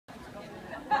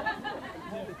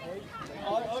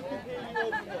I can hear you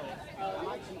over there.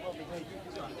 I can probably hear you.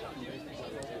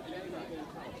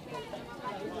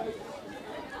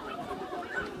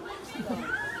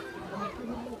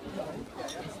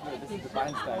 This is the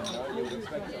bandstand, no? You would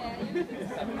expect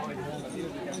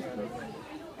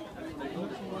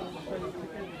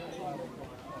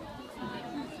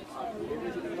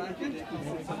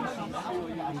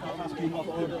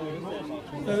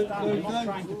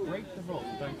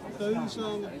Those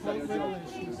park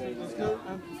regulations. There's no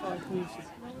amplified music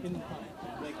in the park.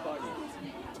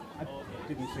 I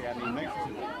didn't see any next to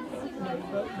it. No,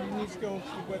 but you need to go onto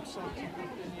the website.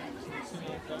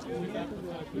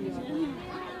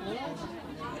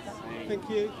 Thank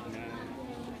you.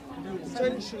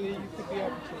 Potentially, you could be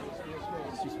advertising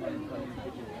as well.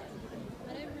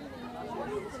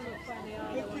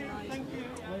 Thank you.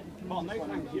 Well, no,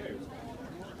 thank you.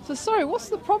 So sorry, what's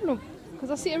the problem? Because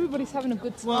I see everybody's having a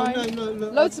good time. Well, no,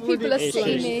 Loads of people are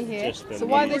sitting near here. So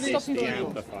why are they stopping the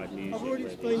people? I've already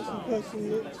explained to the person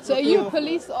that... So are you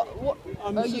police? What?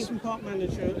 I'm assistant park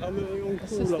manager. I'm an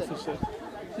on-call officer.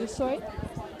 You're sorry?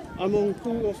 I'm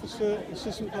on-call officer,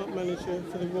 assistant park manager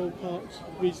for the Royal Parks,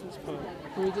 Regents Park.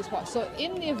 Regents Park. So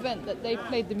in the event that they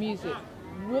played the music,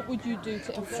 what would you do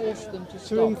to enforce them to stop?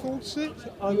 To enforce it,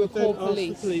 I would then ask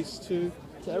the police to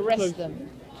arrest them.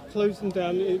 Close them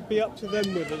down. It'd be up to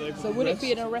them whether they would So would it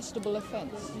be an arrestable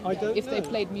offence? I don't if know. they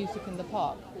played music in the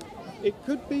park? It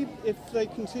could be if they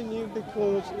continue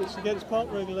because it's against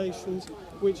park regulations,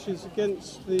 which is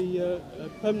against the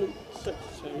Permanent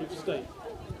Secretary of State.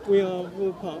 We are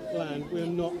Royal Park land, we are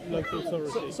not local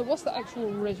authority. So what's the actual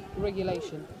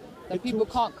regulation? That people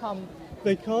can't come...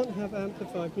 They can't have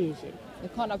amplified music. They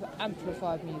can't have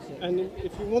amplified music. And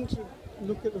if you want to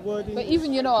look at the wording... But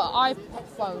even, you know, an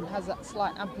iPhone has a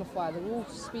slight amplifier. They're all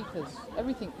speakers,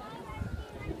 everything.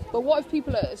 But what if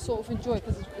people are sort of enjoy it?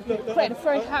 Because it's creating a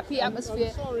very happy atmosphere.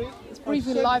 I'm sorry. It's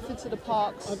breathing life into the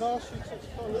parks. I've asked you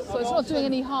to... So it's not doing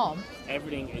any harm.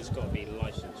 Everything has got to be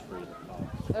licensed through the park.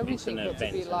 Everything got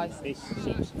to be licensed. This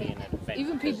seems to be an event.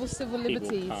 Even people's civil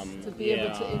liberties come, to be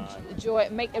able to enjoy it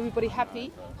and make everybody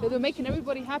happy. They're making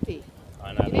everybody happy.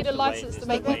 I know, you need a license to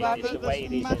make people happy. It's the way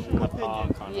it is in the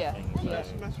park kind yeah, of thing.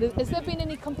 Yeah. Has there been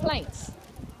any complaints?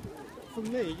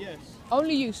 From me, yes.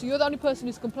 Only you, so you're the only person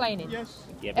who's complaining? Yes.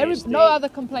 Yeah, no other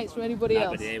complaints from anybody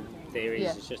else? But there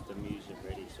is, it's just the music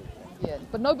really sort of. Yeah,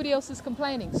 but nobody else is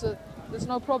complaining, so there's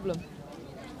no problem.